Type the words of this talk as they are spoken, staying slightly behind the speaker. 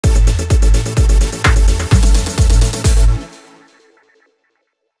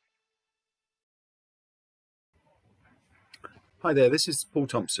Hi there, this is Paul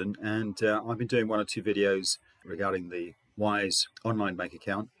Thompson, and I've been doing one or two videos regarding the Wise online bank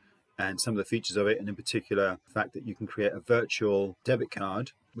account and some of the features of it, and in particular the fact that you can create a virtual debit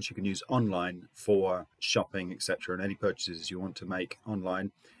card which you can use online for shopping, etc., and any purchases you want to make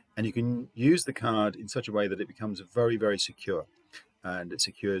online. And you can use the card in such a way that it becomes very, very secure, and it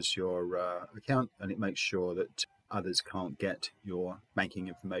secures your account, and it makes sure that others can't get your banking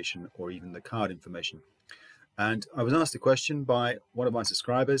information or even the card information. And I was asked a question by one of my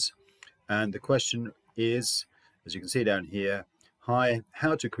subscribers, and the question is, as you can see down here, hi,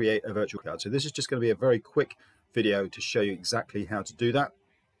 how to create a virtual card. So this is just going to be a very quick video to show you exactly how to do that.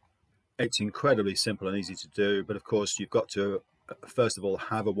 It's incredibly simple and easy to do, but of course you've got to first of all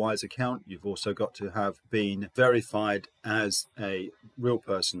have a Wise account. You've also got to have been verified as a real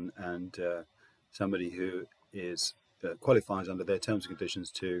person and somebody who is qualifies under their terms and conditions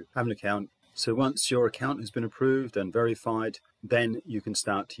to have an account. So once your account has been approved and verified, then you can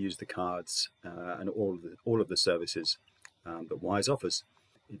start to use the cards and all of the services that Wise offers.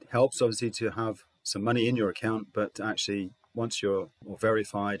 It helps obviously to have some money in your account, but actually once you're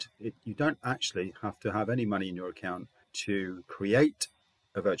verified, you don't actually have to have any money in your account to create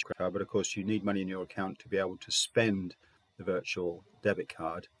a virtual card, but of course you need money in your account to be able to spend the virtual debit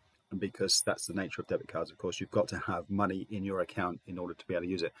card. And because that's the nature of debit cards, of course, you've got to have money in your account in order to be able to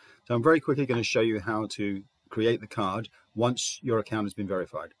use it. So I'm very quickly going to show you how to create the card once your account has been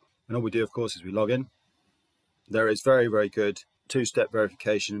verified. And all we do, of course, is we log in. There is very, very good two-step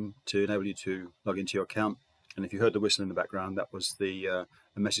verification to enable you to log into your account. And if you heard the whistle in the background, that was a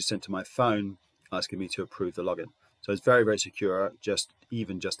message sent to my phone asking me to approve the login. So it's very, very secure, just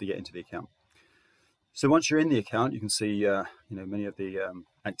to get into the account. So once you're in the account, you can see many of the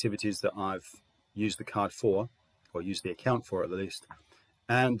activities that I've used the card for, or used the account for at least.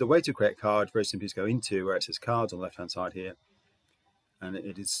 And the way to create a card very simply is go into where it says cards on the left hand side here, and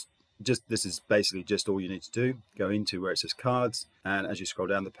this is basically just all you need to do. Go into where it says cards, and as you scroll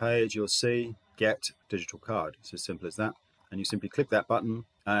down the page you'll see get digital card. It's as simple as that, and you simply click that button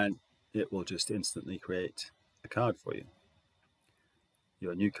and it will just instantly create a card for you.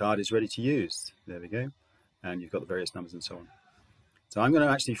 Your new card is ready to use. There we go. And you've got the various numbers and so on. So I'm going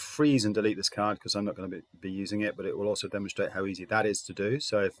to actually freeze and delete this card because I'm not going to be using it, but it will also demonstrate how easy that is to do.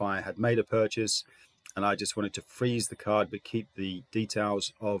 So if I had made a purchase and I just wanted to freeze the card but keep the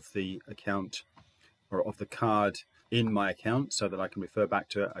details of the account or of the card in my account so that I can refer back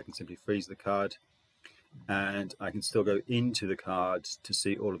to it, I can simply freeze the card and I can still go into the card to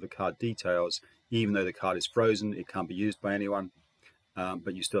see all of the card details. Even though the card is frozen, it can't be used by anyone.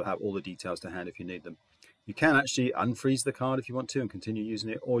 But you still have all the details to hand if you need them. You can actually unfreeze the card if you want to and continue using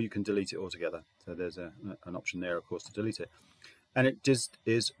it, or you can delete it altogether. So there's an option there, of course, to delete it. And it just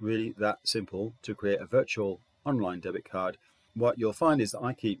is really that simple to create a virtual online debit card. What you'll find is that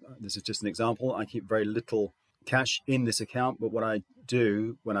this is just an example, I keep very little cash in this account, but what I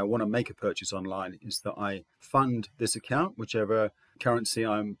do when I want to make a purchase online is that I fund this account, whichever currency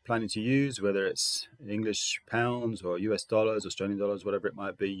I'm planning to use, whether it's English pounds or US dollars, Australian dollars, whatever it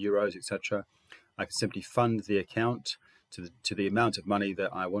might be, euros, etc. I can simply fund the account to the amount of money that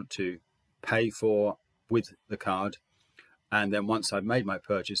I want to pay for with the card. And then once I've made my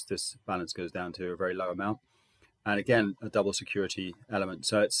purchase, this balance goes down to a very low amount. And again, a double security element.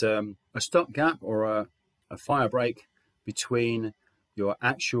 So it's a stopgap or a fire break between your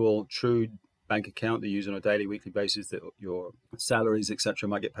actual true bank account that you use on a daily, weekly basis that your salaries, etc.,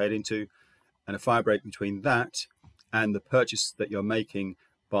 might get paid into, and a fire break between that and the purchase that you're making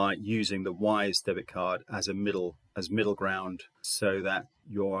by using the Wise debit card as middle ground, so that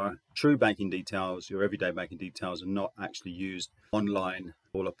your true banking details, your everyday banking details, are not actually used online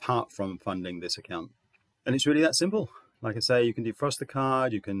or apart from funding this account. And it's really that simple. Like I say, you can defrost the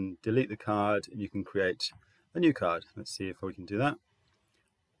card, you can delete the card, and you can create a new card. Let's see if we can do that.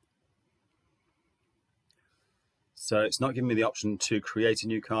 So it's not giving me the option to create a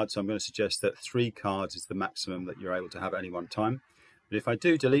new card, so I'm going to suggest that 3 cards is the maximum that you're able to have at any one time. But if I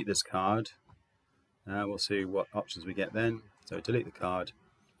do delete this card, we'll see what options we get then. So delete the card,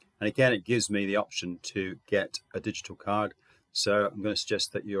 and again it gives me the option to get a digital card. So I'm going to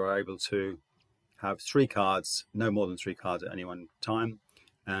suggest that you are able to have 3 cards, no more than 3 cards at any one time.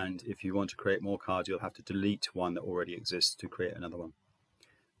 And if you want to create more cards, you'll have to delete one that already exists to create another one.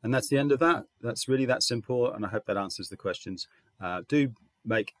 And that's the end of that. That's really that simple, and I hope that answers the questions. Do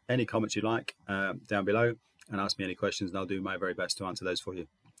make any comments you like down below and ask me any questions, and I'll do my very best to answer those for you.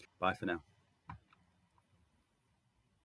 Bye for now.